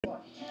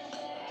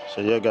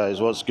So yeah guys,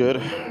 what's good?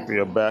 We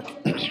are back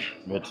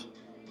with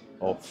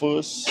our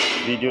first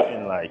video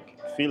in like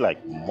feel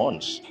like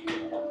months.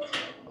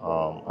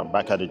 I'm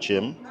back at the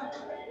gym,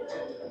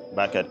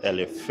 back at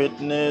LA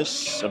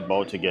Fitness,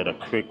 about to get a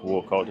quick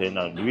workout in,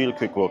 a real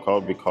quick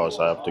workout because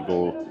I have to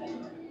go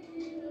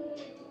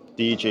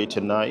DJ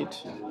tonight.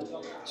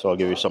 So I'll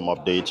give you some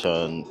updates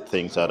on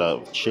things that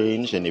have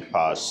changed in the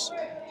past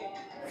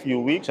few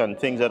weeks and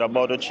things that are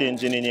about to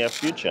change in the near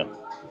future.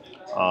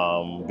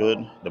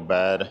 Good, the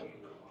bad,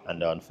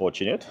 and the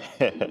unfortunate.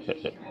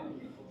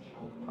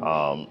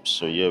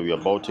 So yeah, we're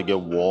about to get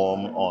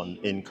warm on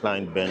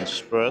incline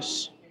bench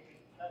press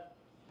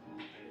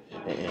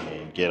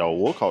and get our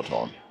workout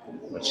on.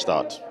 Let's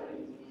start.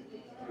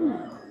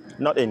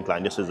 Not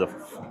incline. This is a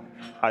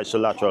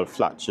isolateral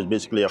flat. So it's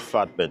basically a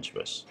flat bench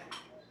press.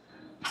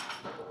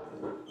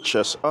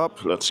 Chest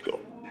up. Let's go.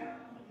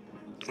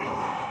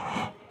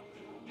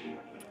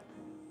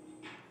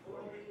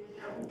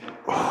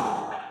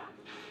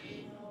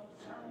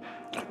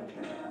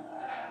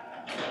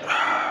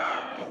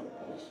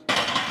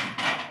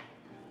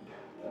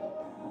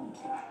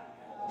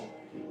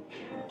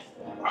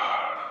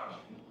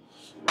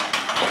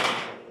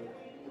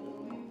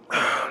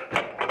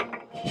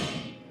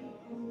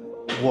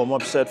 Warm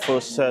up set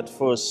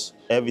first,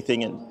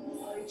 everything in.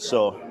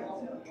 So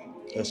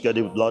let's get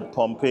the blood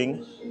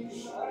pumping,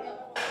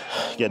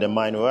 get the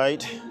mind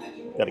right.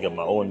 Gotta get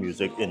my own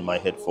music in my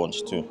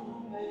headphones too.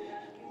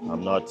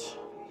 I'm not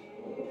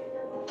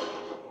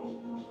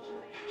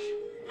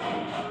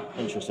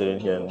interested in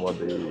hearing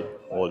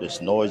all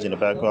this noise in the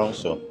background,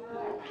 so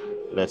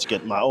let's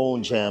get my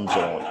own jams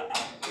on.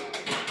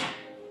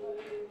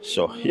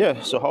 So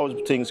yeah, so how's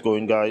things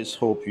going, guys?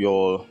 Hope you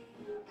all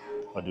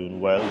are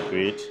doing well.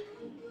 Great.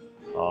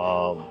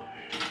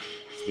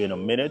 It's been a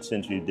minute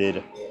since we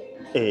did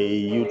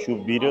a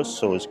YouTube video,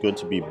 so it's good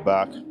to be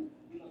back.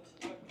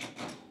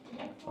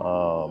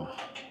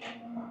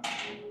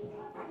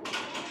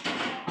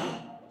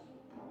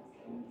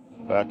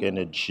 Back in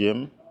the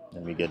gym.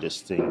 Let me get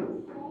this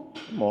thing.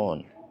 Come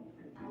on.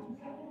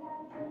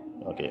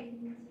 Okay.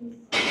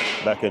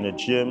 Back in the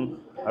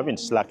gym. I've been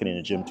slacking in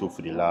the gym too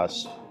for the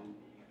last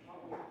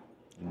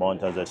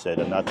month, as I said,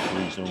 and that's the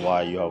reason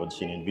why you haven't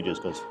seen any videos,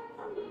 because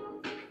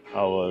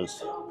I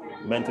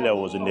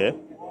wasn't there.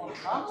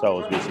 So I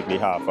was basically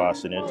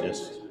half-assing it.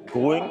 Just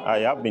going. I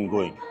have been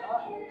going,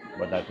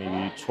 but like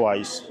maybe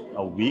twice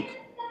a week.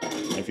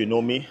 If you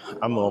know me,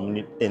 I'm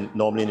normally in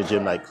the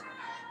gym like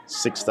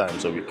 6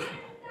 times a week.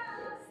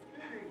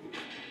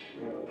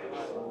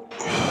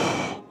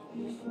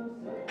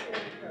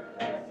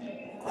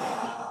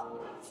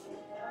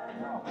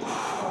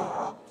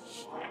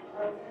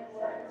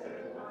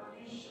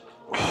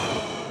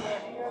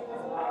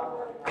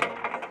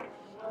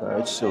 All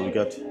right, so we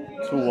got 2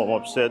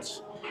 warm-up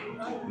sets.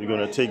 We're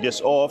gonna take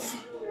this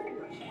off,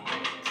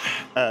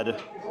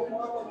 add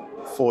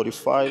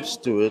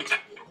 45s to it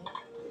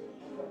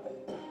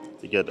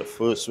to get the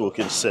first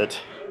working set.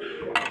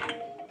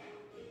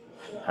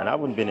 And I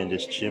haven't been in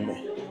this gym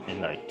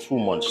in like 2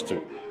 months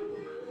too.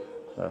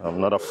 I'm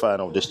not a fan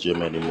of this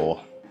gym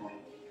anymore.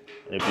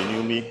 And if you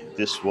knew me,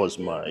 this was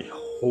my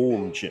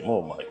home gym.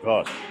 Oh my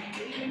God.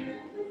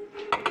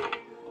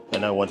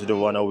 And I wanted to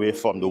run away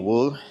from the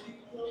world.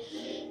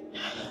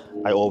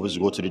 I always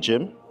go to the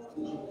gym,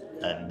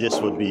 and this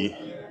would be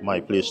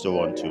my place to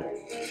run to.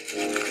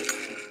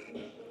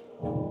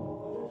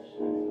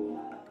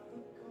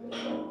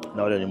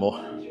 Not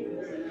anymore.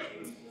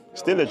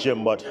 Still a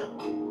gym, but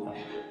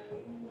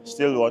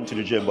still run to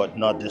the gym, but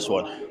not this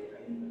one.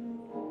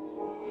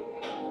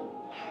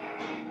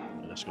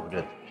 Let's go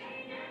again.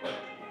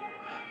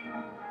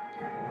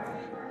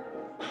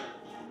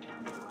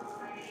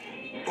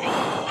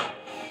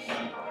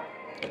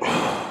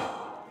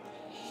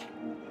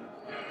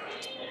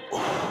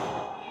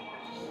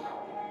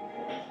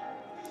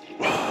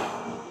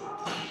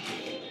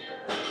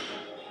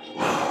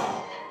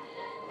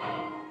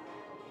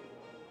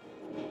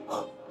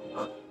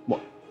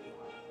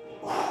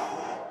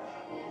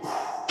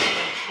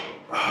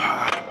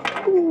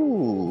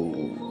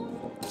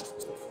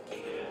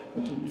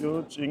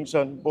 Your things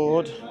on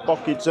board,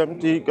 pockets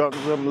empty, guns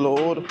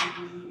unload.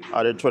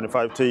 Added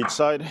 25 to each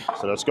side,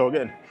 so let's go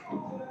again.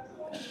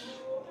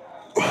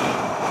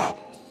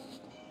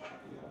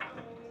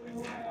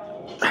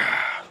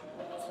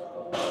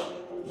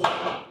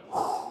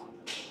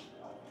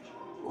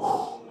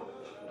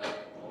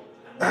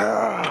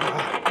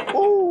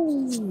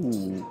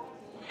 Ooh,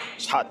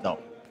 it's hot now.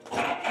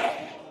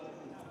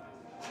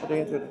 I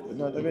think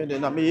it's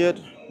not me yet.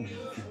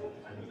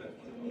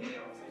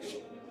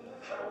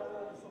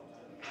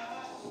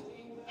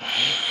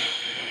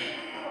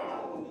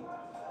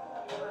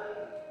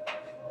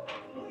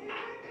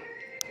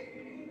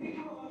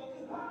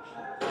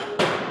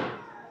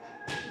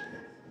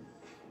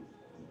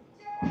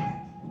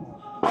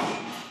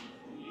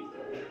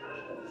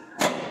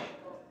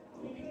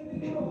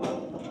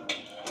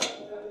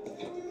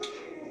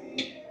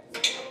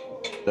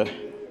 The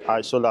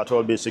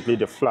isolateral, basically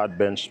the flat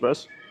bench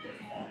press.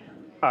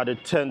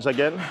 Added 10s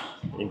again,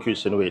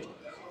 increasing weight.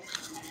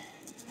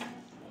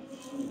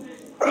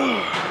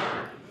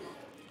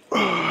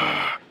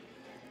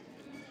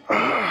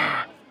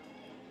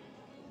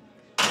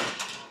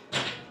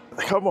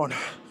 Come on.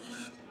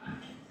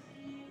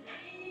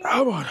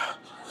 Come on.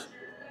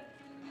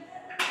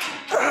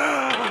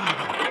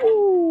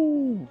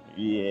 Ooh.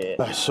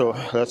 Yeah. So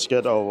let's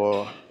get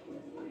our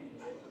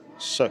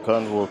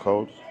second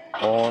workout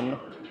on,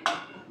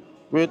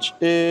 which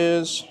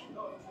is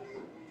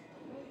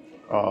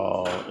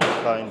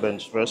incline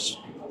bench press.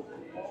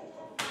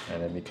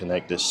 And let me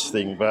connect this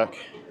thing back.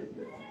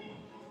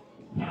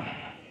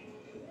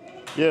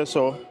 Yeah,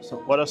 so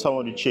what are some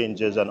of the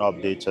changes and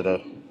updates that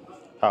are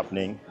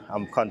happening?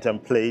 I'm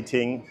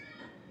contemplating,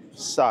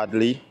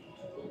 sadly,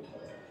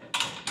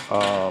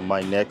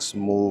 my next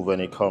move when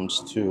it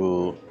comes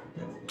to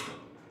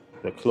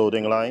the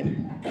clothing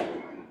line.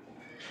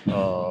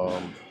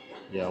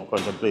 Yeah, I'm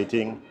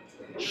contemplating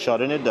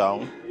shutting it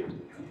down,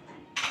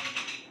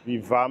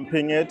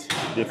 revamping it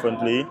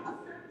differently.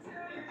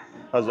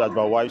 As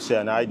my wife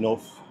said, and I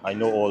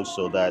know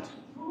also that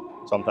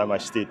sometimes I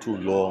stay too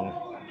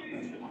long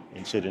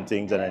in certain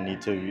things and I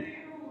need to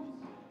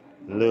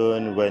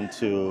learn when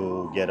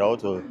to get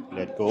out or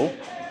let go.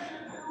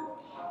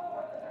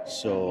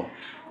 So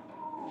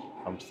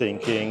I'm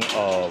thinking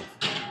of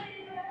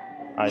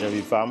either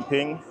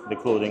revamping the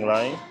clothing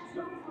line,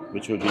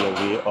 which would be a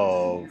way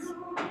of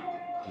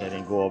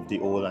letting go of the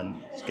old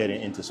and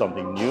getting into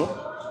something new,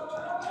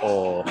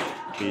 or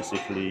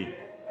basically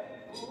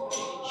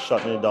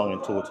shutting it down in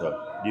total.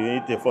 The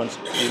only difference,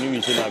 the only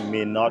reason I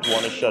may not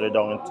want to shut it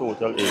down in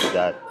total is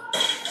that,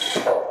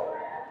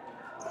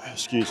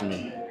 excuse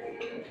me,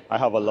 I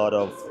have a lot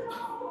of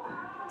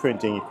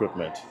printing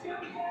equipment.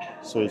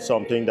 So it's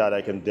something that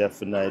I can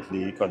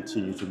definitely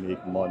continue to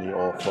make money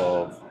off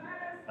of.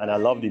 And I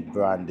love the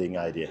branding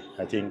idea.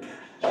 I think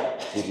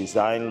the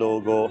design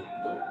logo,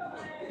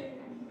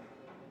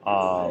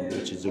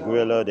 which is the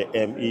gorilla, the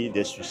ME,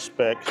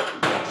 disrespect,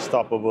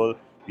 unstoppable.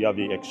 We have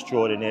the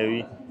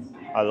extraordinary.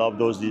 I love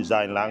those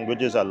design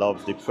languages. I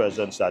love the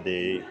presence that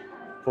they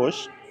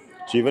push.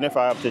 So even if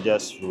I have to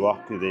just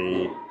rock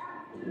the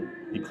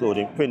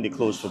clothing, print the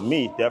clothes for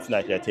me,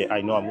 definitely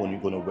I know I'm only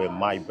going to wear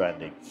my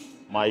branding,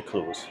 my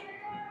clothes.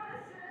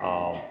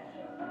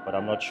 But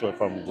I'm not sure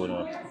if I'm going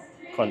to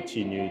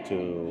continue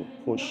to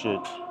push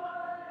it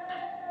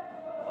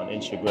on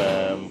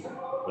Instagram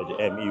with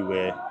the ME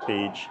Wear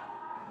page.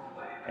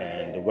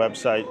 And the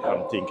website,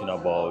 I'm thinking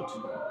about,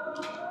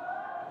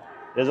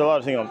 there's a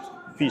lot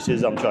of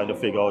pieces I'm trying to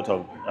figure out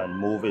and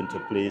move into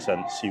place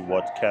and see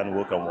what can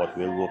work and what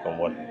will work and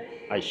what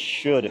I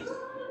should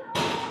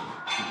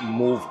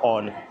move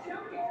on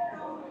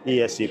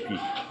ASAP,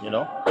 you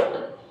know?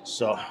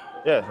 So,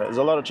 yeah, there's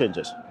a lot of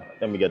changes.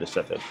 Let me get it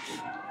settled.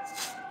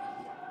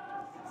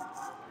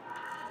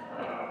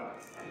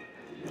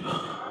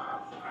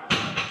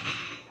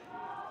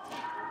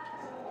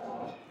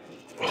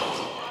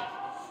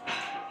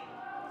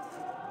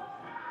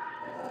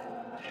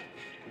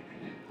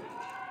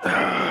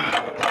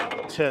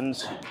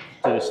 Tends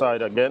to the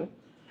side again,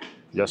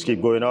 just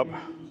keep going up.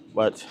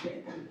 But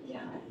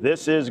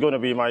this is going to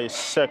be my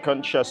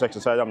second chest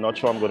exercise. I'm not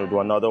sure I'm going to do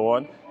another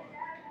one.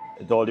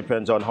 It all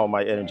depends on how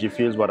my energy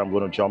feels, but I'm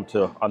going to jump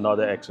to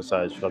another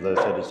exercise because, as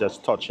I said, it's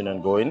just touching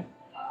and going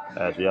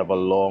as we have a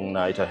long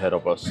night ahead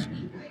of us.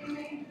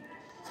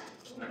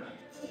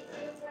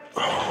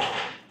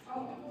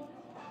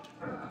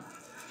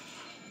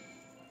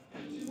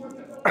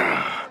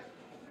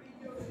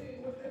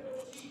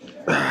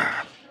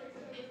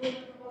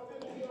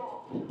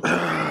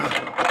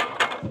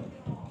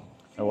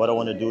 And what I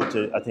want to do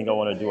I think I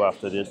want to do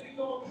after this,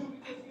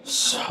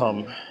 I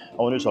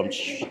want to do some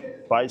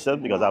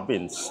biceps because I've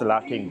been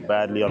slacking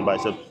badly on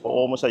biceps for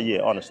almost a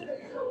year, honestly,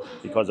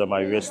 because of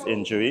my wrist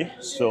injury.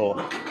 So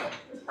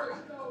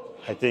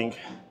I think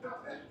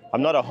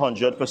I'm not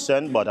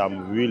 100%, but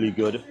I'm really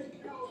good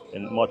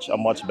in a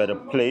much better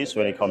place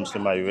when it comes to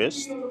my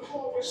wrist.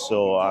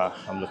 So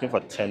I'm looking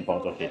for 10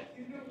 pounds, okay.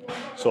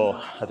 So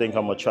I think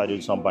I'm gonna try to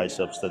do some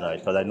biceps tonight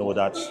because I know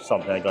that's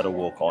something I gotta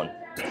work on.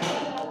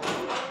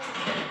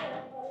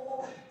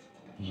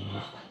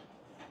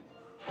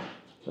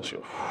 Let's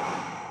go.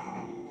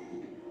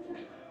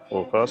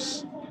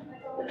 Focus.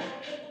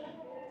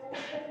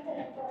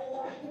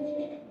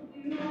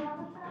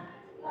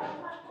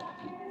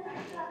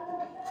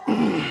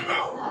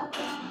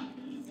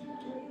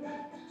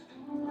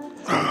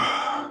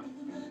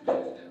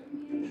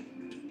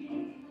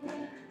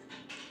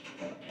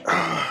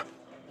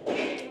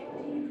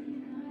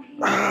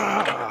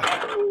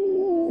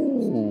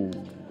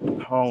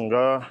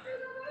 Hunger.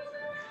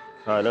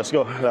 All right, let's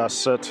go.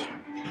 Last set.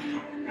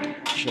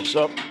 Chest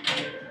up.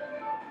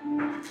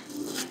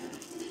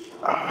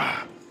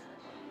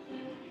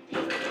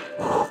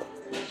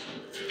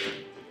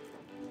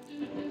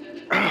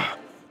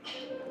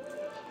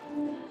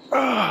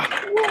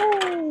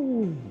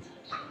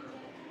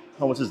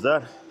 How much is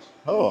that?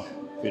 Oh,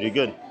 pretty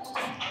good.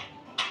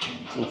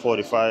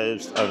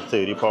 245s and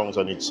 30 pounds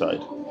on each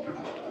side.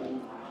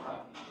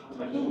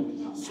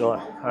 So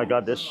I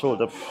got this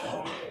shoulder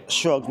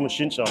shrugs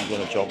machine, so I'm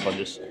gonna jump on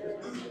this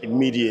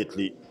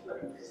immediately.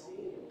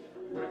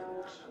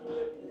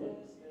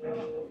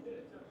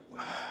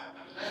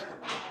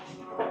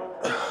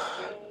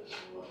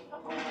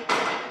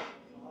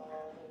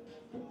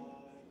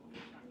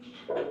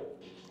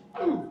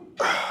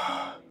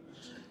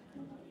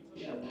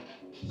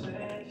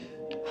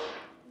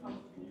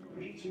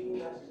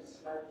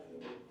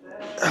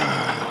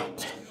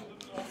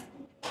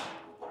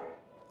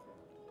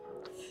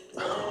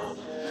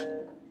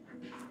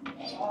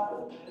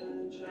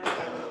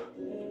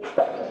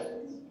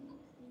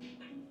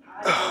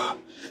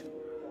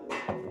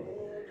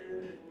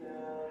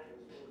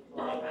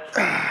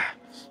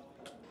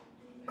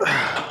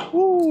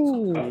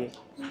 Woo!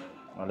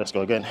 Now let's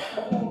go again.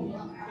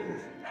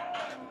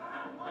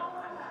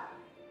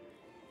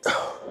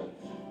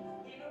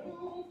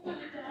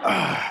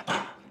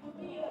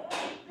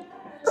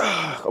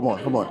 Come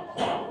on, come on.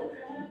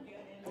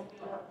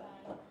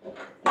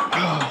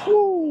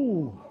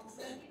 Woo!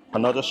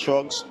 Another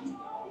shrugs.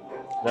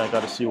 Then I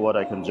got to see what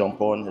I can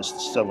jump on. It's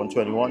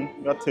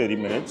 7:21. Got 30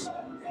 minutes.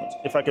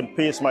 If I can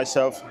pace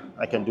myself,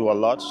 I can do a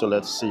lot. So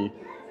let's see.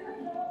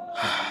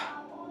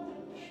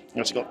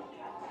 Let's go.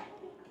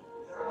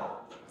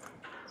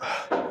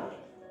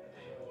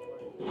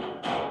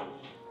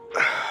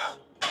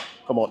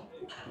 Come on.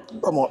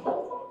 Come on.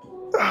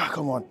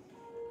 Come on.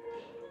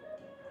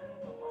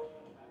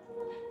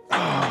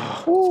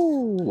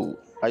 Woo.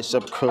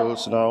 Bicep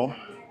curls now.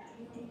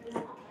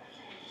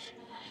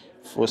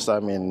 First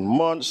time in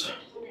months.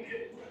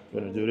 I'm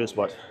gonna do this,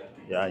 but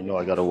yeah, I know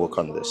I gotta work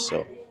on this.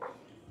 So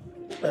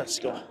let's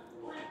go.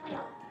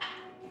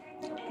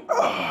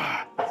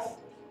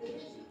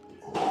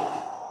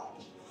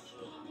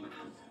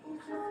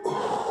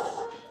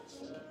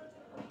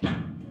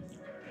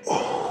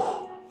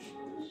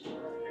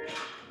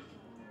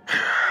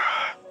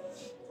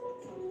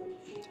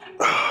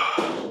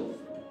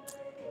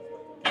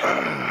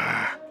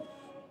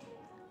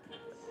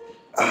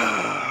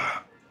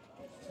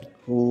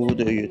 Who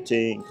do you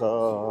think?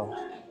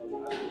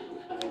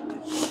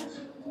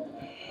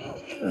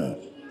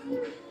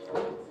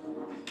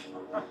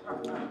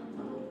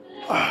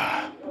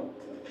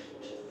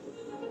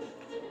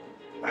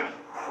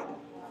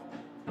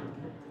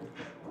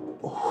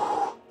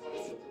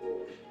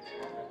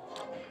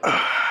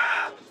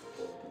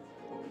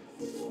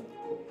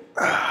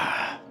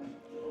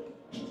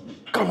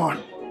 Come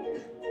on.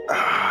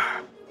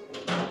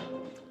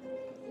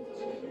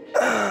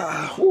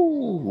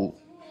 Woo.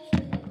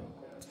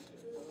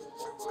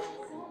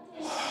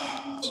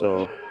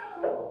 So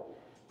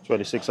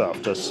 26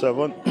 after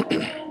 7.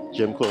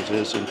 Gym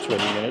closes in 20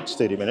 minutes,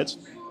 30 minutes.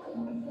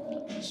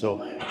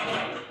 So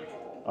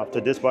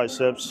after this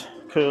biceps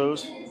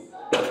curls,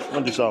 I'm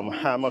gonna do some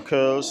hammer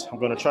curls. I'm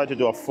gonna try to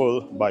do a full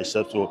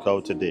biceps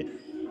workout today.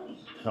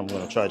 I'm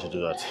gonna try to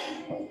do that.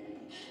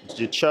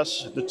 The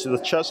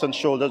chest and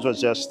shoulders was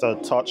just a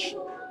touch,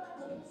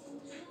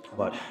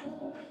 but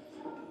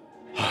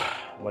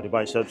the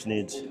biceps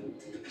needs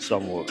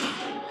some work.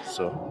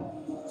 So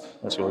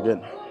let's go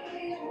again.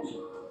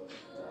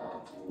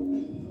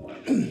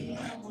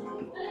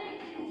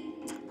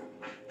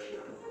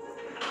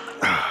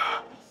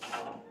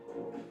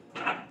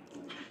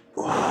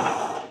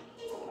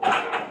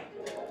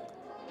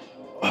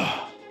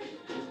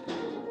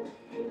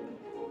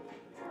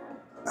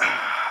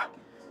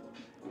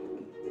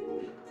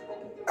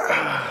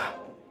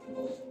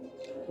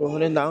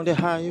 Rolling down the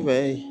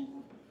highway.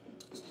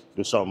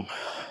 Do some,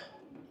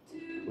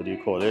 what do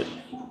you call it?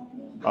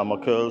 Hammer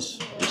curls,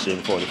 the same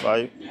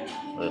 45.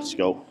 Let's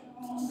go.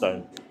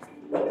 Time.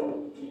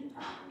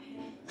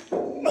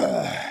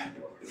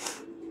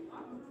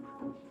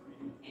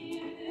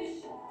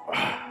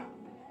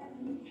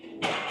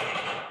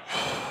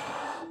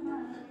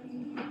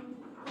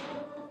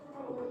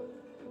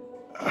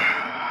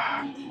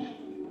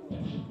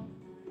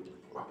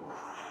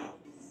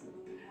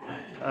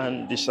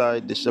 And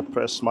decide to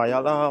suppress my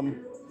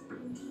alarm.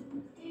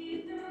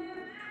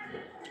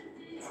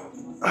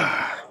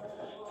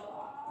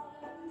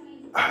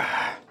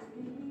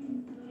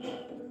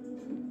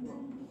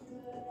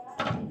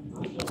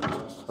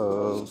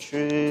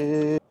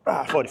 Poetry.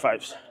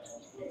 45s.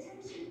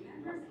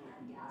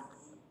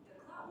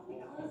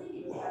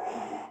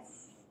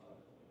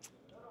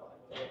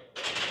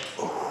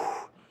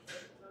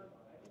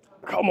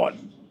 Come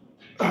on.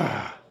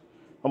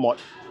 Come on.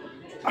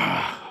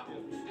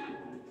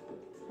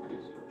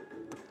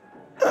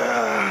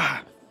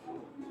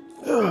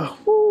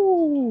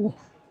 Woo.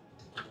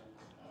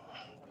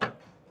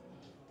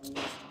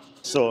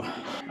 So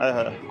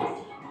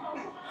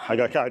I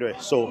got carried away.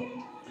 So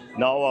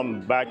now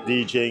I'm back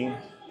DJing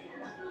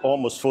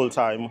almost full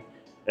time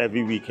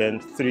every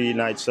weekend, 3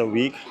 nights a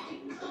week.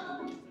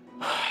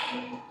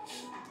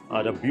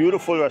 At a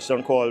beautiful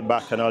restaurant called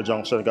Bacchanal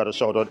Junction. Got to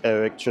shout out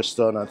Eric,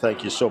 Tristan, and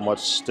thank you so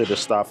much to the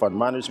staff and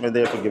management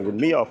there for giving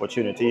me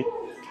opportunity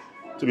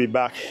to be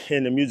back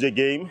in the music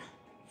game.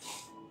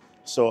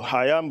 So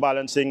I am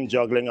balancing,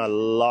 juggling a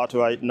lot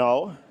right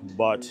now,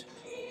 but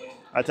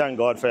I thank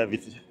God for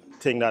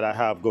everything that I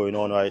have going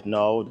on right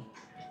now.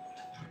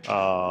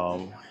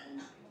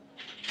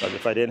 But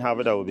if I didn't have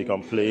it, I would be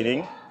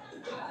complaining.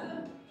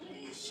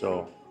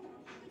 So,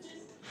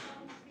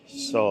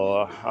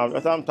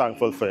 I'm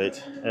thankful for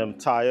it. I'm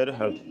tired.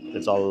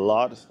 It's a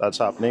lot that's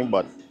happening,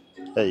 but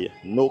hey,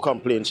 no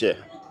complaints here.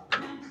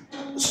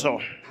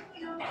 So,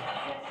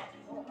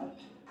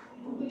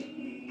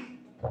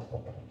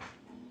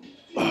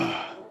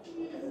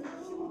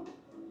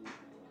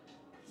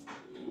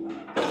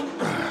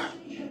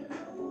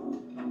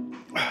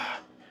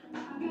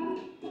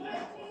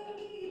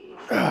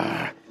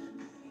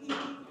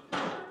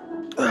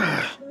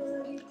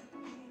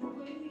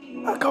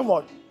 come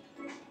on,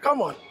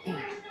 come on.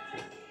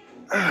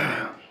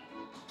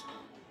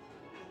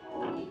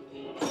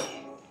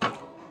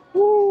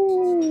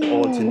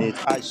 Alternate,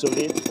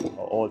 isolate,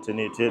 or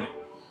alternated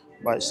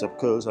bicep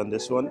curls on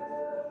this one.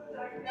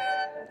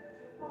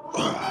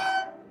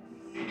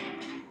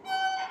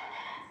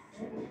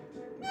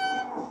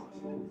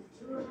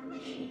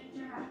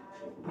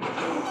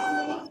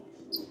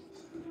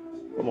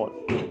 Come on.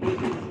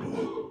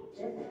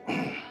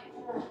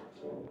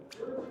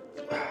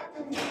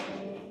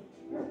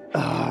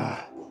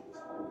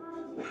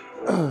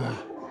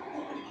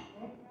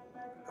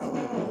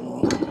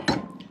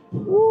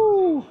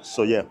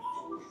 So yeah,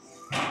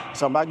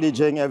 so I'm back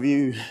DJing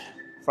every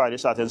Friday,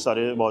 Saturday, and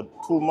Sunday about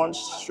 2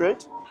 months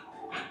straight.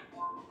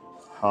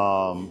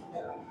 So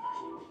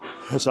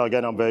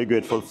again, I'm very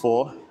grateful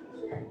for.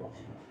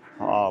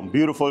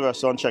 Beautiful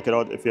restaurant. Check it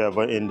out if you're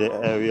ever in the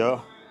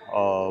area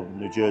of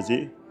New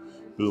Jersey.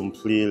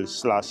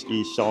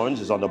 Bloomfield/East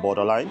Orange is on the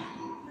borderline.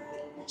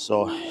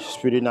 So it's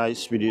pretty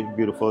nice, pretty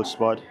beautiful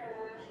spot.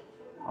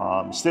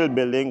 Still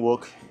building,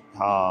 work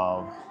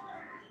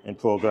in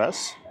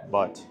progress,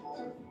 but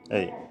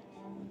hey,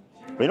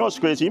 you know what's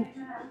crazy?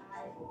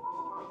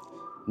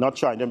 Not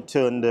trying to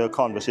turn the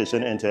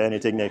conversation into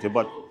anything negative,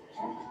 but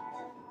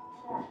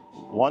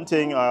one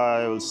thing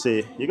I will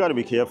say, you got to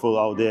be careful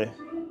out there.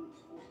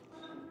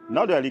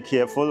 Not really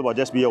careful, but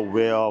just be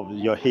aware of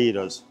your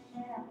haters.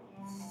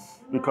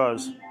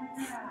 Because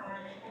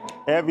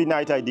every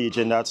night I DJ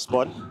in that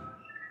spot,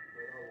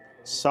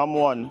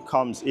 someone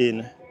comes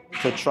in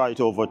to try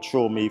to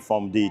overthrow me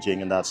from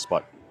DJing in that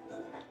spot.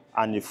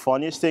 And the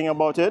funniest thing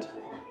about it,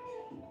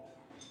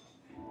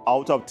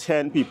 out of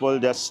 10 people,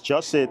 just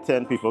say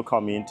 10 people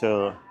come in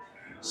to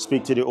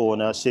speak to the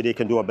owner, say they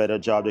can do a better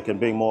job, they can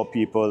bring more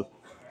people,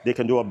 they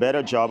can do a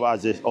better job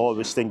as they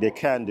always think they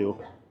can do.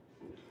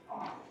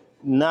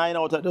 9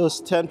 out of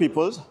those 10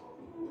 people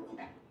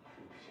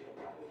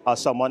are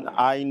someone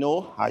I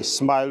know, I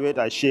smile with,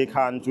 I shake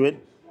hands with,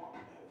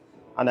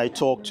 and I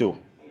talk to.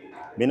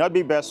 May not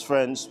be best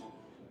friends,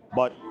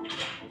 but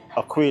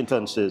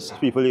acquaintances,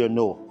 people you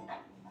know.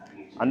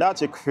 And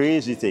that's a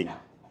crazy thing.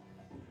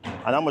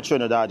 And I'm a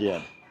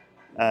Trinidadian.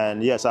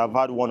 And yes, I've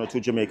had 1 or 2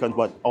 Jamaicans,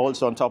 but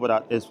also on top of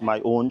that is my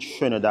own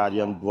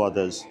Trinidadian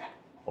brothers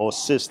or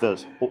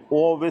sisters who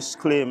always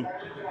claim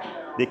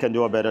they can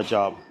do a better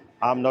job.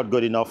 I'm not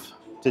good enough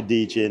to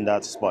DJ in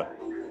that spot.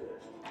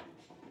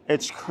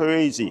 It's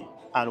crazy.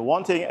 And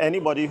one thing,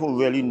 anybody who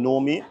really know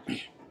me,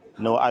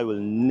 no, I will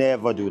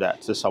never do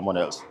that to someone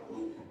else.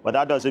 But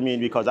that doesn't mean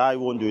because I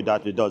won't do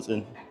that, it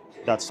doesn't,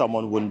 that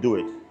someone wouldn't do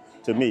it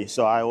to me.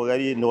 So I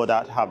already know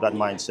that, have that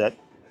mindset.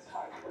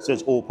 So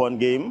it's open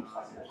game.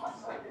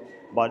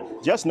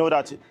 But just know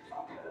that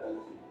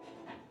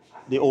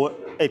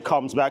it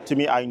comes back to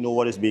me. I know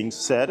what is being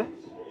said.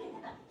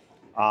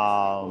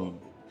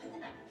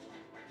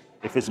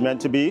 If it's meant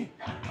to be,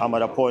 I'm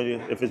at a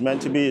point. If it's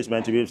meant to be, it's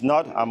meant to be. If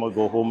not, I'm going to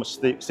go home,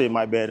 stay in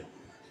my bed,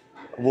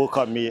 work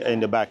on me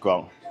in the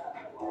background.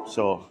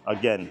 So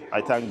again,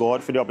 I thank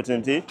God for the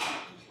opportunity,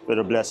 for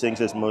the blessings,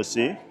 His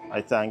mercy.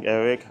 I thank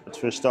Eric,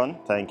 Tristan.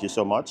 Thank you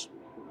so much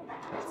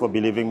for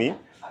believing me.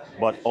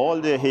 But all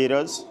the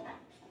haters,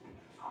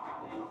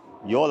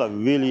 you all are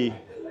really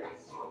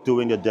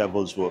doing the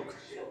devil's work.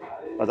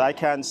 But I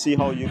can't see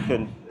how you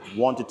can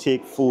want to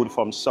take food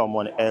from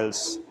someone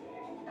else's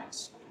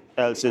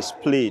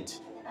plate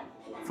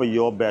for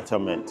your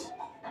betterment.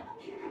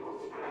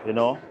 You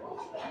know?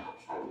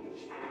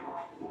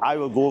 I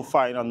will go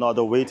find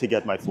another way to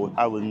get my food.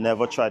 I will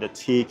never try to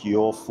take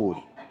your food.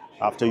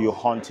 After you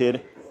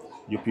hunted,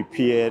 you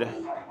prepared,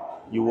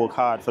 you work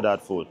hard for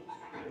that food.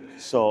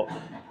 So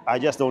I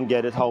just don't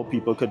get it how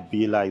people could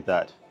be like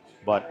that.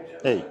 But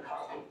hey,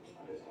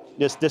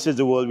 this is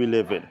the world we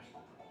live in.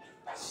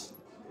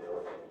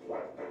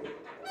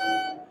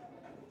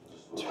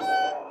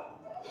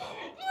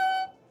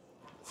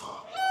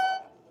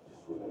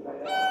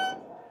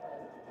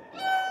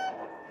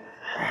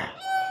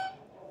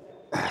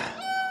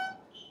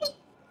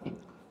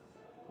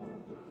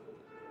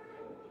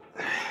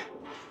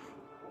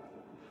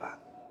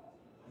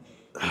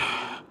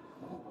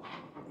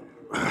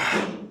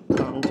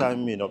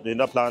 Time made up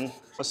the plan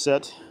for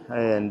set,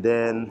 and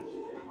then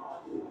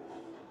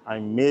I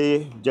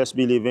may just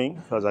be leaving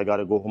because I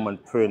gotta go home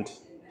and print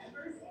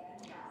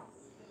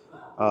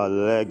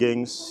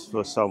leggings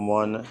for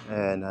someone,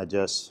 and I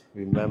just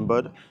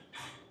remembered.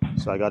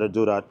 So I got to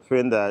do that,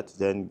 print that,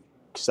 then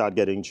start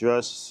getting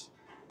dressed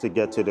to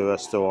get to the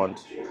restaurant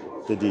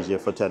to DJ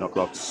for 10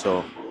 o'clock.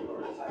 So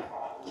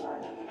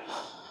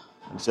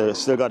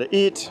still got to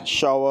eat,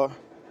 shower,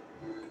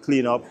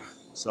 clean up.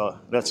 So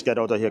let's get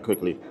out of here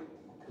quickly.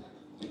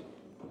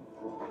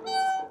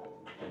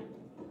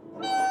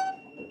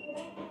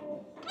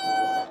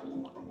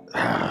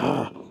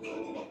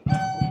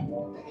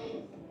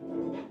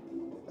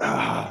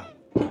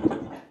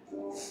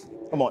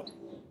 Come on.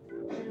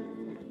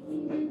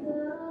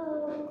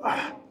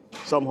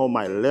 Somehow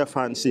my left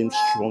hand seems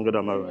stronger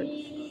than my right.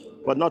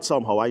 But not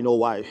somehow, I know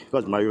why.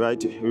 Because my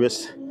right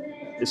wrist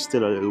is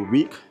still a little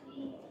weak.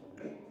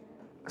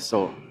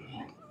 So,